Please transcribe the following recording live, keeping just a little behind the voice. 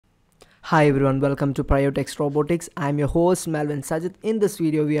Hi everyone, welcome to PriotX Robotics. I'm your host Melvin Sajid. In this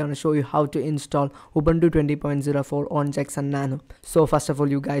video, we are going to show you how to install Ubuntu 20.04 on Jetson Nano. So first of all,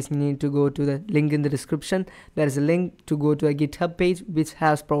 you guys need to go to the link in the description. There is a link to go to a GitHub page which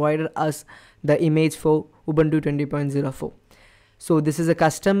has provided us the image for Ubuntu 20.04. So this is a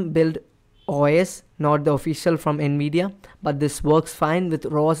custom built OS, not the official from NVIDIA, but this works fine with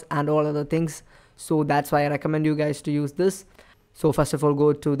ROS and all other things. So that's why I recommend you guys to use this. So first of all,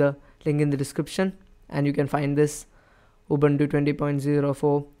 go to the link in the description and you can find this Ubuntu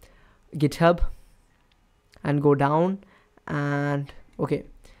 20.04 GitHub and go down, and okay,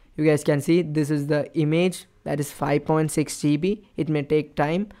 you guys can see this is the image that is 5.6 GB. It may take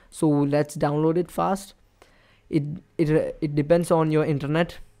time, so let's download it fast. It depends on your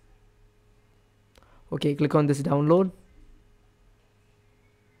internet. Okay, click on this download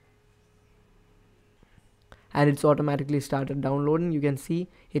and it's automatically started downloading. You can see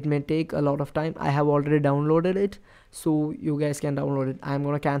it may take a lot of time. I have already downloaded it, so you guys can download it. I'm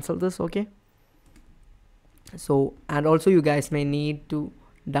gonna cancel this. Okay, so and also you guys may need to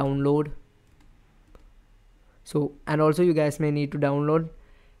download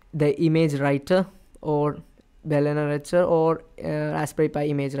the image writer or Balena writer or Raspberry Pi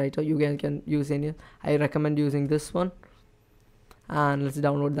image writer. You guys can use any. I recommend using this one, and let's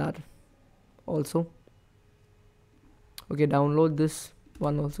download that also. Okay, download this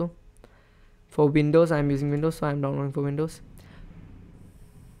one also. For Windows, I'm using Windows, so I'm downloading for Windows.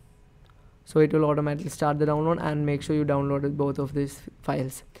 So it will automatically start the download, and make sure you downloaded both of these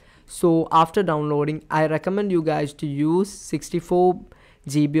files. So after downloading, I recommend you guys to use 64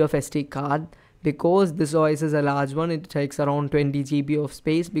 GB of SD card, because this OS is a large one. It takes around 20 GB of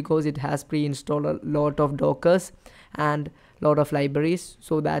space because it has pre-installed a lot of Dockers and lot of libraries.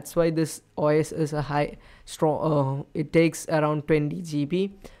 So that's why this OS is a strong. It takes around 20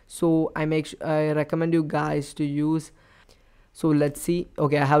 GB. So I recommend you guys to use. So let's see.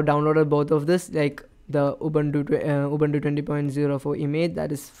 Okay, I have downloaded both of this, like the Ubuntu 20.04 image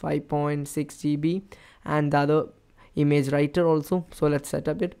that is 5.6 GB, and the other image writer also. So let's set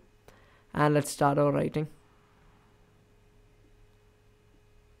up it and let's start our writing.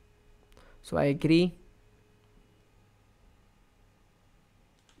 So I agree.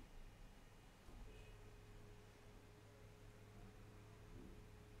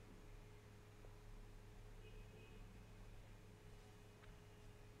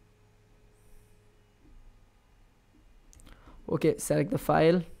 Okay, select the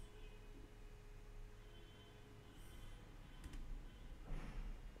file.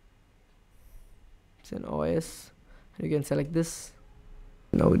 It's an OS. You can select this.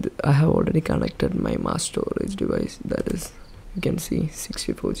 Now I have already connected my mass storage device. That is, you can see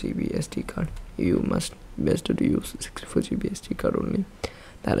 64 GB SD card. You must best to use 64 GB SD card only.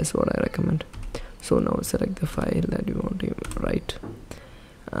 That is what I recommend. So now select the file that you want to write,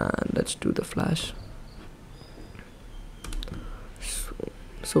 and let's do the flash.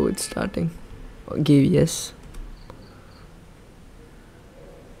 So it's starting. Give yes.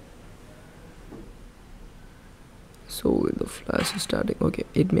 So the flash is starting. Okay,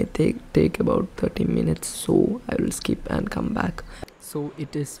 it may take about 30 minutes, so I will skip and come back. So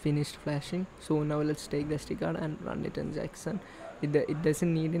it is finished flashing. So now let's take the SD card and run it in Jetson. It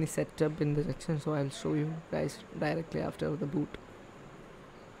doesn't need any setup in the Jetson, so I'll show you guys directly after the boot.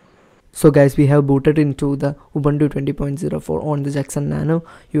 So guys, we have booted into the Ubuntu 20.04 on the Jetson Nano.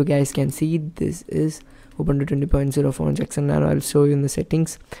 You guys can see this is Ubuntu 20.04 on Jetson Nano. I'll show you in the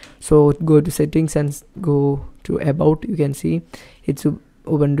settings. So go to settings and go to about. You can see it's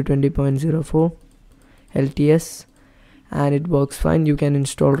Ubuntu 20.04 LTS and it works fine. You can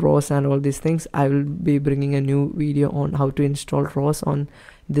install ROS and all these things. I will be bringing a new video on how to install ROS on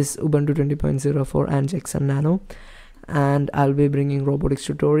this Ubuntu 20.04 and Jetson Nano, and I'll be bringing robotics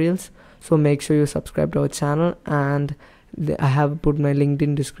tutorials. So make sure you subscribe to our channel, and I have put my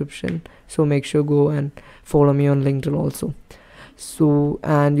LinkedIn description, so make sure go and follow me on LinkedIn also. So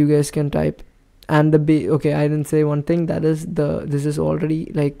and you guys can type and okay, I didn't say one thing, that is this is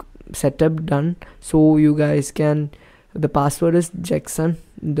already like setup done. So you guys can, the password is Jetson,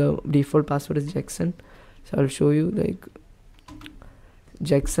 the default password is Jetson. So I'll show you, like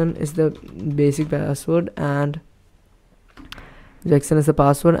Jetson is the basic password, and Jetson is the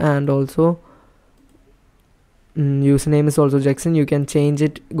password, and also username is also Jetson. You can change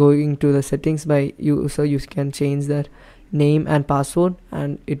it going to the settings by user. You can change that name and password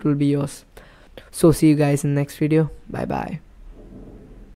and it will be yours. So see you guys in the next video. Bye bye.